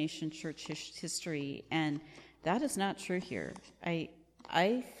pre-Reformation church history, and that is not true here.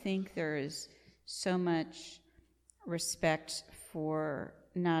 I think there is so much respect for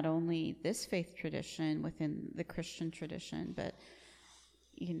not only this faith tradition within the Christian tradition, but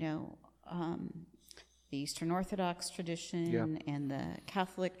the Eastern Orthodox tradition and the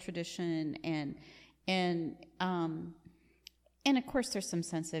Catholic tradition, and of course there's some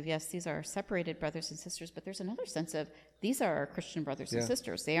sense of, yes, these are our separated brothers and sisters, but there's another sense of these are our Christian brothers and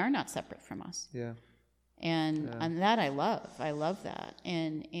sisters. They are not separate from us. Yeah. And that I love that,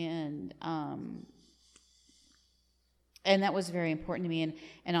 and that was very important to me,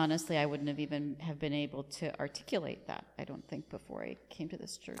 and honestly, I wouldn't have been able to articulate that, I don't think, before I came to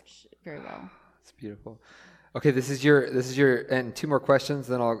this church very well. It's beautiful. Okay, this is your, and two more questions,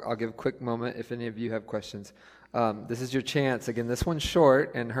 then I'll give a quick moment if any of you have questions. This is your chance. Again, this one's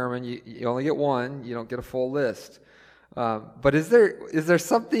short, and Herman, you only get one. You don't get a full list. But is there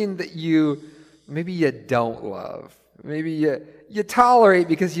something that maybe you don't love? Maybe you tolerate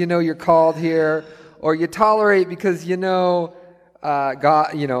because you're called here, or you tolerate because God,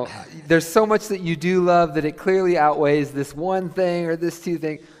 there's so much that you do love that it clearly outweighs this one thing or this two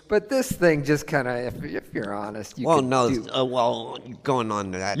thing. But this thing just kind of, if you're honest, you going on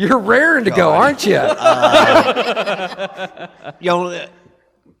to that. You're raring to go, aren't you?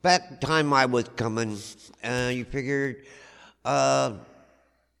 Back time I was coming, you figured, after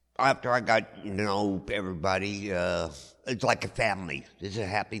I got to know everybody, it's like a family. It's a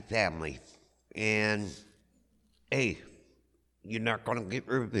happy family. And, hey, you're not going to get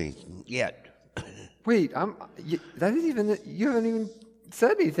rid of me yet. Wait, you haven't even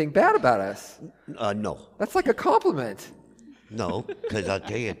said anything bad about us. No. That's like a compliment. No, because I'll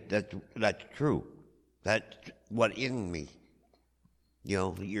tell you, that's true. That's what in me.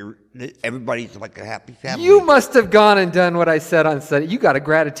 Everybody's like a happy family. You must have gone and done what I said on Sunday. You got a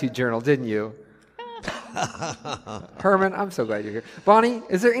gratitude journal, didn't you? Herman, I'm so glad you're here. Bonnie,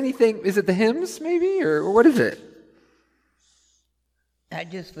 is there anything, is it the hymns maybe, or what is it? I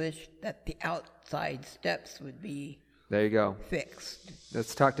just wish that the outside steps would be there you go. Fixed.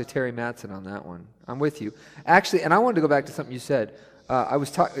 Let's talk to Terry Mattson on that one. I'm with you. Actually, and I wanted to go back to something you said.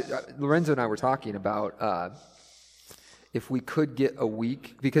 Lorenzo and I were talking about if we could get a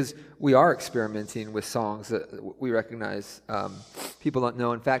week, because we are experimenting with songs that we recognize people don't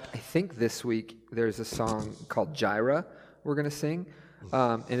know. In fact, I think this week there's a song called Gyra we're going to sing,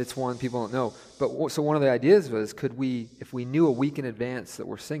 and it's one people don't know. But so one of the ideas was, if we knew a week in advance that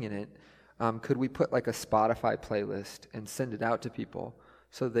we're singing it, could we put like a Spotify playlist and send it out to people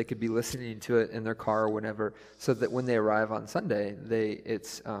so they could be listening to it in their car or whenever, so that when they arrive on Sunday, they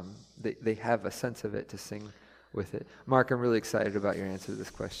have a sense of it to sing with it. Marc, I'm really excited about your answer to this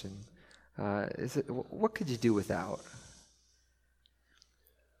question. What could you do without?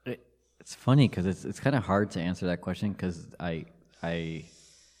 It's funny because it's kind of hard to answer that question because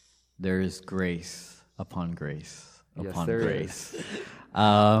there is grace upon grace upon grace.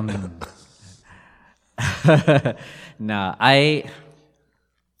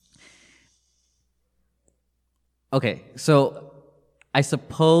 Okay, so I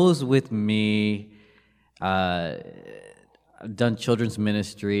suppose with me, I've done children's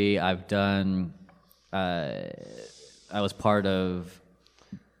ministry. I was part of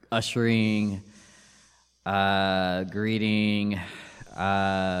ushering. greeting,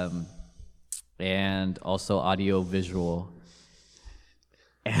 and also audio visual.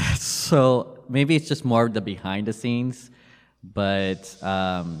 And so maybe it's just more of the behind the scenes, but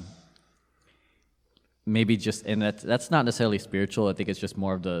maybe just, and that's not necessarily spiritual. I think it's just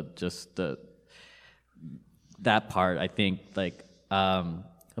more of that part. I think like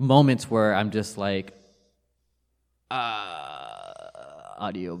moments where I'm just like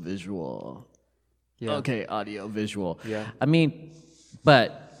audio visual. Yeah. Okay, audio visual. Yeah.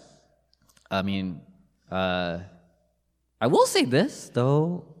 I will say this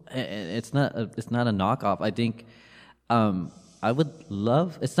though, it's not a knockoff. I think I would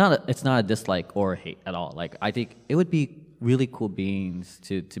love. It's not a dislike or a hate at all. Like I think it would be really cool beings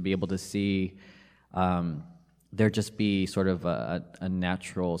to be able to see there just be sort of a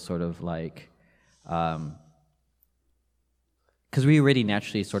natural sort of like because we already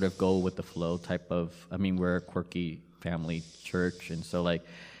naturally sort of go with the flow type of. I mean, we're a quirky family church, and so like,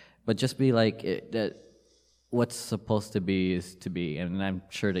 but just be like that. What's supposed to be is to be, and I'm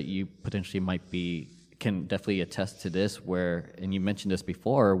sure that you potentially can definitely attest to this. Where, and you mentioned this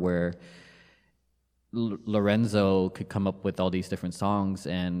before, where Lorenzo could come up with all these different songs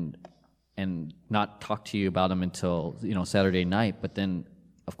and not talk to you about them until Saturday night, but then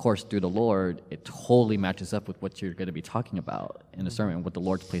of course through the Lord it totally matches up with what you're going to be talking about in a sermon, what the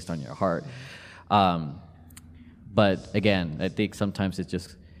Lord's placed on your heart. But again, I think sometimes it's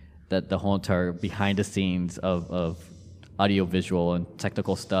just that the whole entire behind the scenes of audio visual and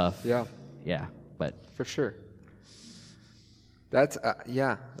technical stuff. Yeah, but for sure. That's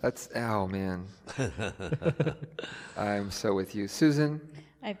oh man. I'm so with you, Susan.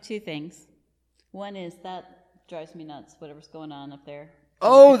 I have two things. One is that drives me nuts, whatever's going on up there.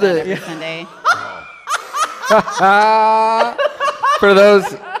 Oh, every Sunday. For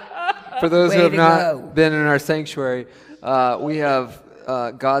those who have not go. been in our sanctuary, we have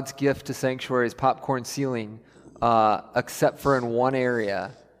God's gift to sanctuary is popcorn ceiling, except for in one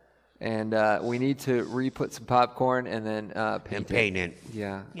area. And we need to re-put some popcorn and then paint it.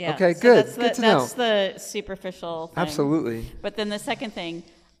 Yeah. Okay, so good. That's Good to know. That's the superficial thing. Absolutely. But then the second thing,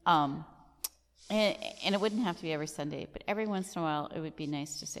 and it wouldn't have to be every Sunday, but every once in a while, it would be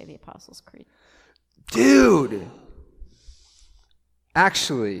nice to say the Apostles' Creed. Dude!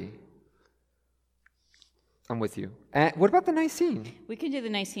 Actually, I'm with you. And what about the Nicene? We can do the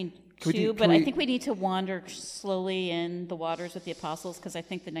Nicene Can we too, do- but can I we- think we need to wander slowly in the waters with the Apostles because I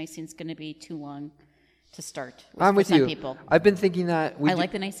think the Nicene's going to be too long to start. I'm for with some you. people. I've been thinking that I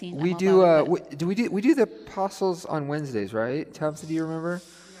like the Nicene. We I'm all do. about it, We do the Apostles on Wednesdays, right? Tabitha, do you remember?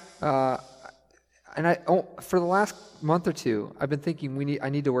 And for the last month or two, I've been thinking I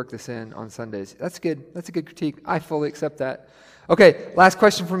need to work this in on Sundays. That's good. That's a good critique. I fully accept that. Okay, last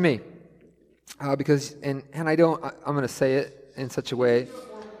question from me, because I'm going to say it in such a way.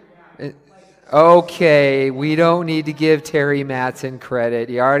 Okay, we don't need to give Terry Mattson credit.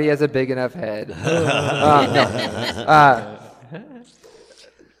 He already has a big enough head.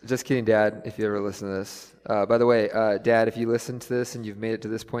 Just kidding, Dad, if you ever listen to this. By the way, Dad, if you listen to this and you've made it to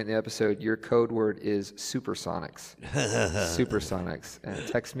this point in the episode, your code word is supersonics. Supersonics. And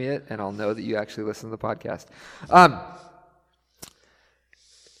text me it, and I'll know that you actually listen to the podcast.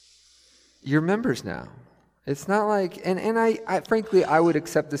 You're members now. It's not like, and I frankly, I would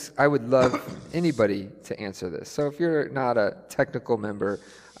accept this. I would love anybody to answer this. So if you're not a technical member,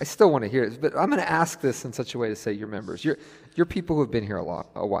 I still want to hear it. But I'm going to ask this in such a way to say you're members. You're people who have been here a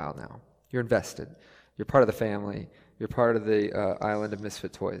while now. You're invested. You're part of the family. You're part of the island of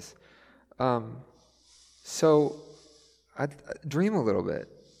misfit toys. So I dream a little bit.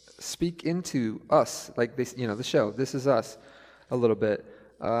 Speak into us, like this, the show. This is us, a little bit.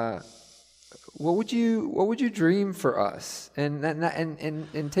 What would you dream for us?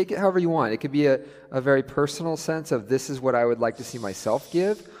 And take it however you want. It could be a very personal sense of this is what I would like to see myself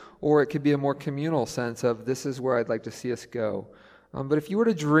give, or it could be a more communal sense of this is where I'd like to see us go. But if you were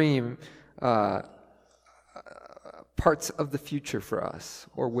to dream parts of the future for us,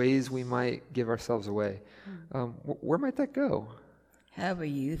 or ways we might give ourselves away, where might that go? Have a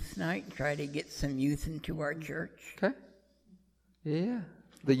youth night. Try to get some youth into our church. Okay. Yeah.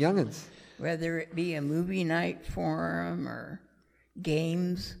 The youngins. Whether it be a movie night for them or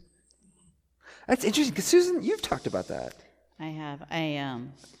games. That's interesting, because Susan, you've talked about that. I have.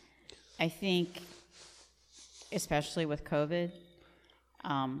 I think, especially with COVID,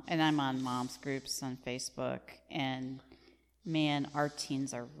 and I'm on moms groups on Facebook, and man, our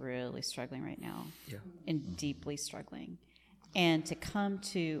teens are really struggling right now, and deeply struggling. And to come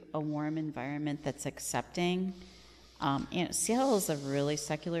to a warm environment that's accepting, Seattle is a really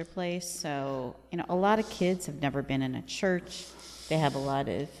secular place, so a lot of kids have never been in a church. They have a lot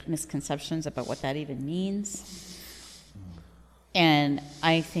of misconceptions about what that even means. And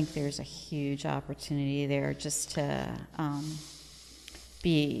I think there's a huge opportunity there just to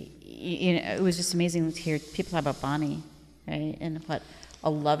be, it was just amazing to hear people talk about Bonnie, right? And what a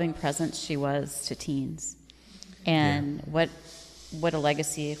loving presence she was to teens. And what a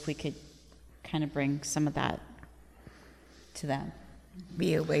legacy if we could kind of bring some of that to them.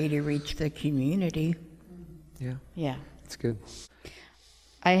 Be a way to reach the community. Yeah. Yeah. That's good.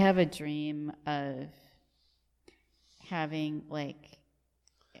 I have a dream of having, I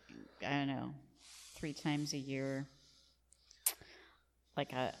don't know, 3 times a year,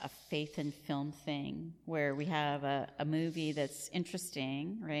 like a faith and film thing where we have a movie that's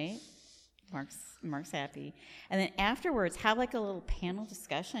interesting, right? Marc's happy. And then afterwards, have like a little panel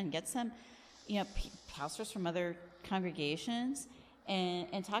discussion, get some, pastors from other congregations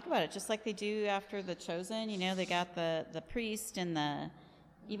and talk about it, just like they do after The Chosen. They got the priest and the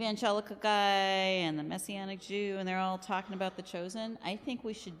evangelical guy and the Messianic Jew, and they're all talking about The Chosen. I think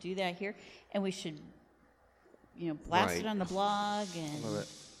we should do that here, and we should, blast it on the blog. And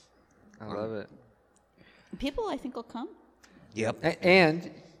I love it. People, I think, will come. Yep.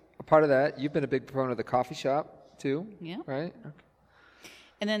 And a part of that, you've been a big proponent of the coffee shop, too. Yeah. Right?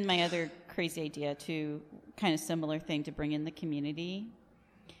 And then my other crazy idea, too, kind of similar thing to bring in the community.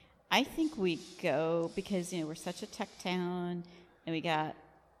 I think we go, because, we're such a tech town, and we got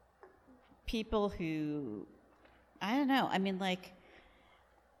people who, I don't know,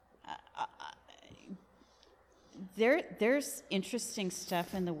 there's interesting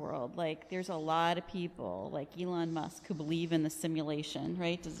stuff in the world. Like, there's a lot of people, like Elon Musk, who believe in the simulation,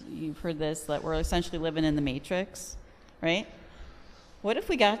 right? You've heard this, that we're essentially living in the Matrix, right? What if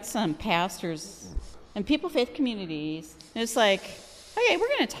we got some pastors and people, faith communities, and it's like, okay, we're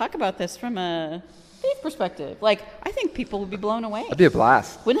going to talk about this from a faith perspective. Like, I think people would be blown away. That'd be a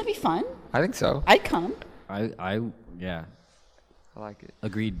blast. Wouldn't that be fun? I think so. I'd come. Yeah. I like it.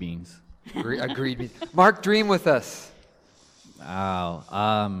 Agreed beans. Agreed. Marc, dream with us. Wow.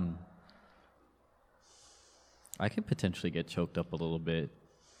 I could potentially get choked up a little bit.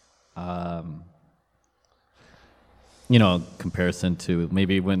 Comparison to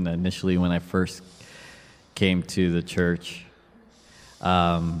maybe when I first came to the church.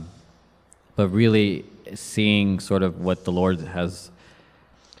 But really seeing sort of what the Lord has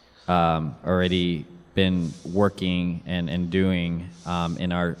already been working and doing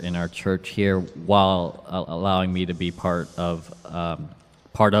in our church here, while allowing me to be part of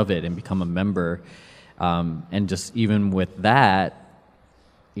it and become a member, and just even with that,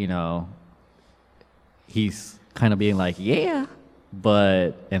 he's kind of being like, yeah,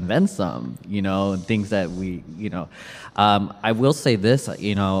 but and then some, things that we, I will say this,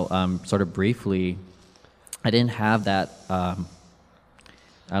 sort of briefly, I didn't have that. I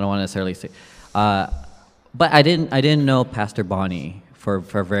don't want to necessarily say. But I didn't know Pastor Bonnie for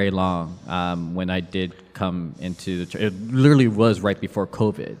very long when I did come into the church. It literally was right before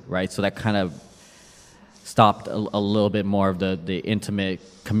COVID, right? So that kind of stopped a little bit more of the intimate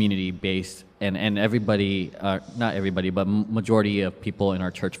community-based, and everybody, not everybody, but majority of people in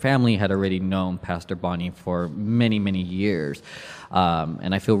our church family had already known Pastor Bonnie for many, many years.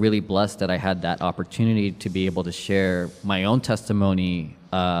 And I feel really blessed that I had that opportunity to be able to share my own testimony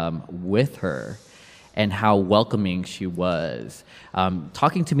with her, and how welcoming she was,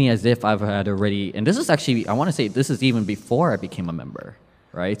 talking to me as if I've had already, and this is actually, I want to say this is even before I became a member,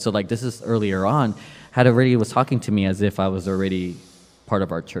 right? So this is earlier on, was talking to me as if I was already part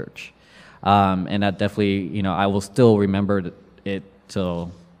of our church. And that definitely, I will still remember it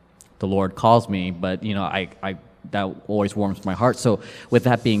till the Lord calls me, but, that always warms my heart. So with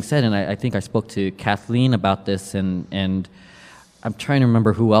that being said, and I think I spoke to Kathleen about this, and I'm trying to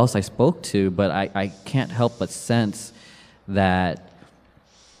remember who else I spoke to, but I can't help but sense that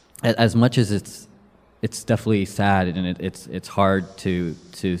as much as it's definitely sad and it's hard to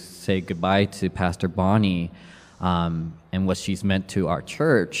say goodbye to Pastor Bonnie and what she's meant to our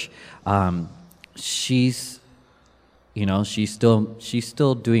church, she's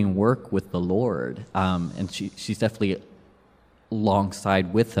still doing work with the Lord, and she's definitely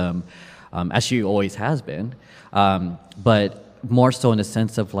alongside with him, as she always has been, but more so in the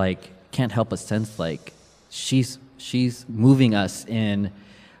sense of can't help but sense she's moving us in,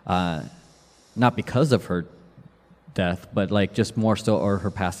 not because of her death, but like just more so, or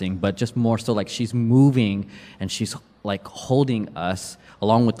her passing, but just more so like she's moving and she's like holding us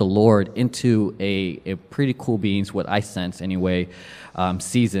along with the Lord into a pretty cool beings, what I sense anyway,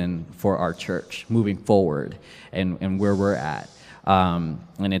 season for our church moving forward and where we're at.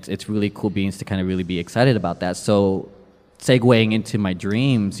 And it's really cool beings to kind of really be excited about that. So segueing into my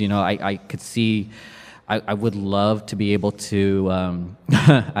dreams, you know, I could see, I would love to be able to,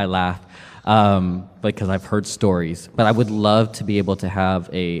 I laugh, because I've heard stories, but I would love to be able to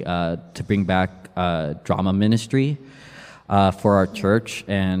have to bring back drama ministry for our church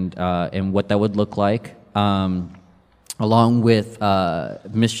and what that would look like, along with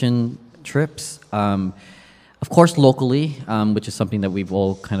mission trips, of course locally, which is something that we've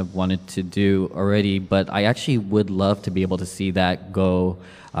all kind of wanted to do already, but I actually would love to be able to see that go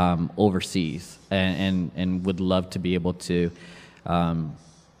overseas, and would love to be able to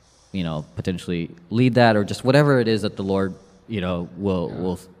you know, potentially lead that, or just whatever it is that the Lord, you know,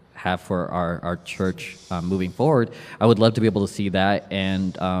 will have for our church moving forward. I would love to be able to see that,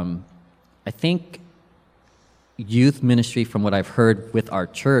 and I think youth ministry, from what I've heard with our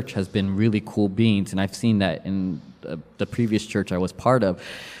church, has been really cool beans, and I've seen that in the previous church I was part of.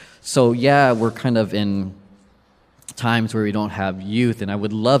 So yeah, we're kind of in times where we don't have youth, and I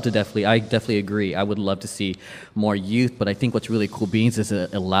would love to I definitely agree, I would love to see more youth, but I think what's really cool beans is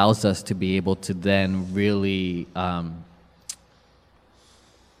it allows us to be able to then really,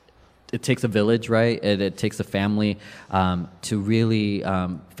 it takes a village, right? It takes a family to really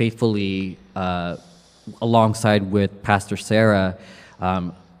faithfully, alongside with Pastor Sarah,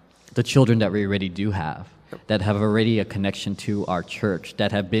 the children that we already do have, that have already a connection to our church,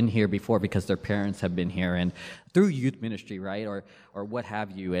 that have been here before because their parents have been here, and through youth ministry, right, or what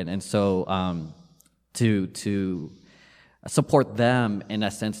have you, and so to support them in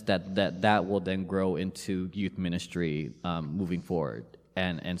a sense that will then grow into youth ministry moving forward,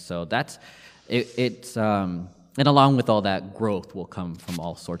 and so that's it's and along with all that, growth will come from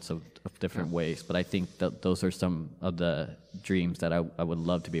all sorts of different ways. But I think that those are some of the dreams that I would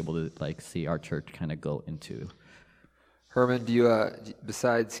love to be able to like see our church kind of go into. Herman, do you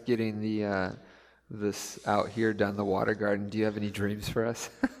besides getting the this out here down the water garden, do you have any dreams for us?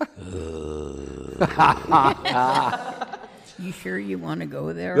 You sure you want to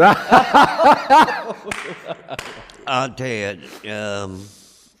go there? I'll tell you,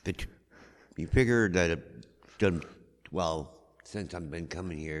 you figure that it done well since I've been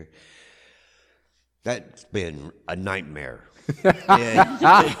coming here. That's been a nightmare.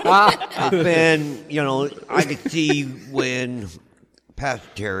 It's been, you know, I could see when Pastor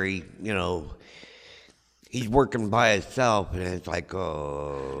Terry, you know, he's working by himself, and it's like,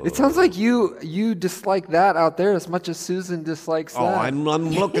 oh. It sounds like you dislike that out there as much as Susan dislikes that. Oh, I'm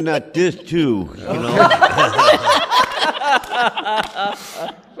looking at this too, you know.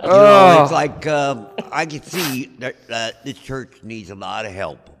 You know, it's like I can see that this church needs a lot of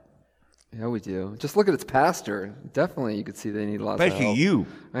help. Yeah, we do. Just look at its pastor. Definitely, you could see they need lots of help. Especially you.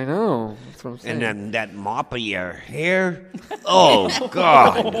 I know. That's what I'm saying. And then that mop of your hair. Oh,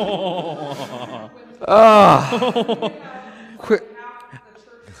 God.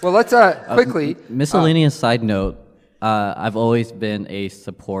 Well, let's quickly. Miscellaneous side note, I've always been a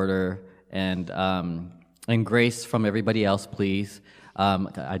supporter, and grace from everybody else, please.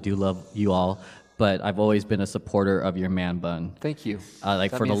 I do love you all. But I've always been a supporter of your man bun. Thank you. Like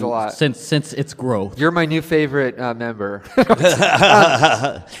that for means the a lot. Since its growth. You're my new favorite member.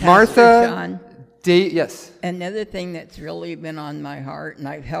 Martha, Martha, yes. Another thing that's really been on my heart, and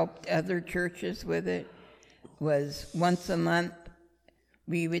I've helped other churches with it, was once a month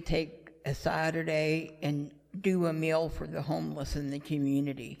we would take a Saturday and do a meal for the homeless in the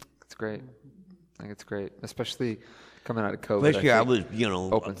community. It's great. I think it's great, especially coming out of COVID. Especially I was, you know,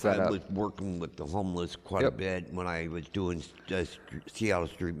 I was working with the homeless quite a bit when I was doing Seattle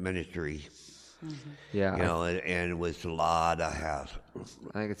Street Ministry. Mm-hmm. Yeah. You know, and it was a lot of hassle.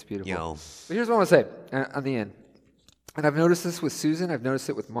 I think it's beautiful. You know. But here's what I want to say on the end. And I've noticed this with Susan. I've noticed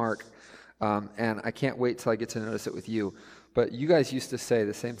it with Marc. And I can't wait till I get to notice it with you. But you guys used to say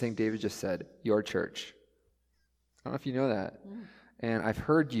the same thing David just said, your church. I don't know if you know that. Mm. And I've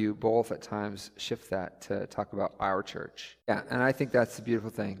heard you both at times shift that to talk about our church. Yeah, and I think that's the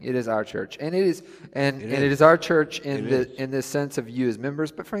beautiful thing. It is our church. And it is and it is our church in the sense of you as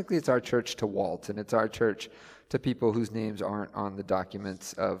members, but frankly it's our church to Walt, and it's our church to people whose names aren't on the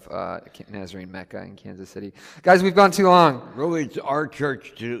documents of Nazarene Mecca in Kansas City. Guys, we've gone too long. Really, it's our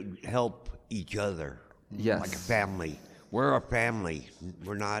church to help each other. Yes. Like a family. We're a family.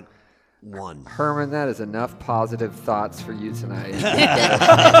 We're not one. Herman, that is enough positive thoughts for you tonight.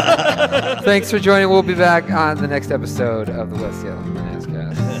 Thanks for joining. We'll be back on the next episode of the West Seattle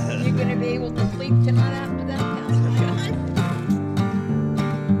NazCast. You going to be able to sleep tonight?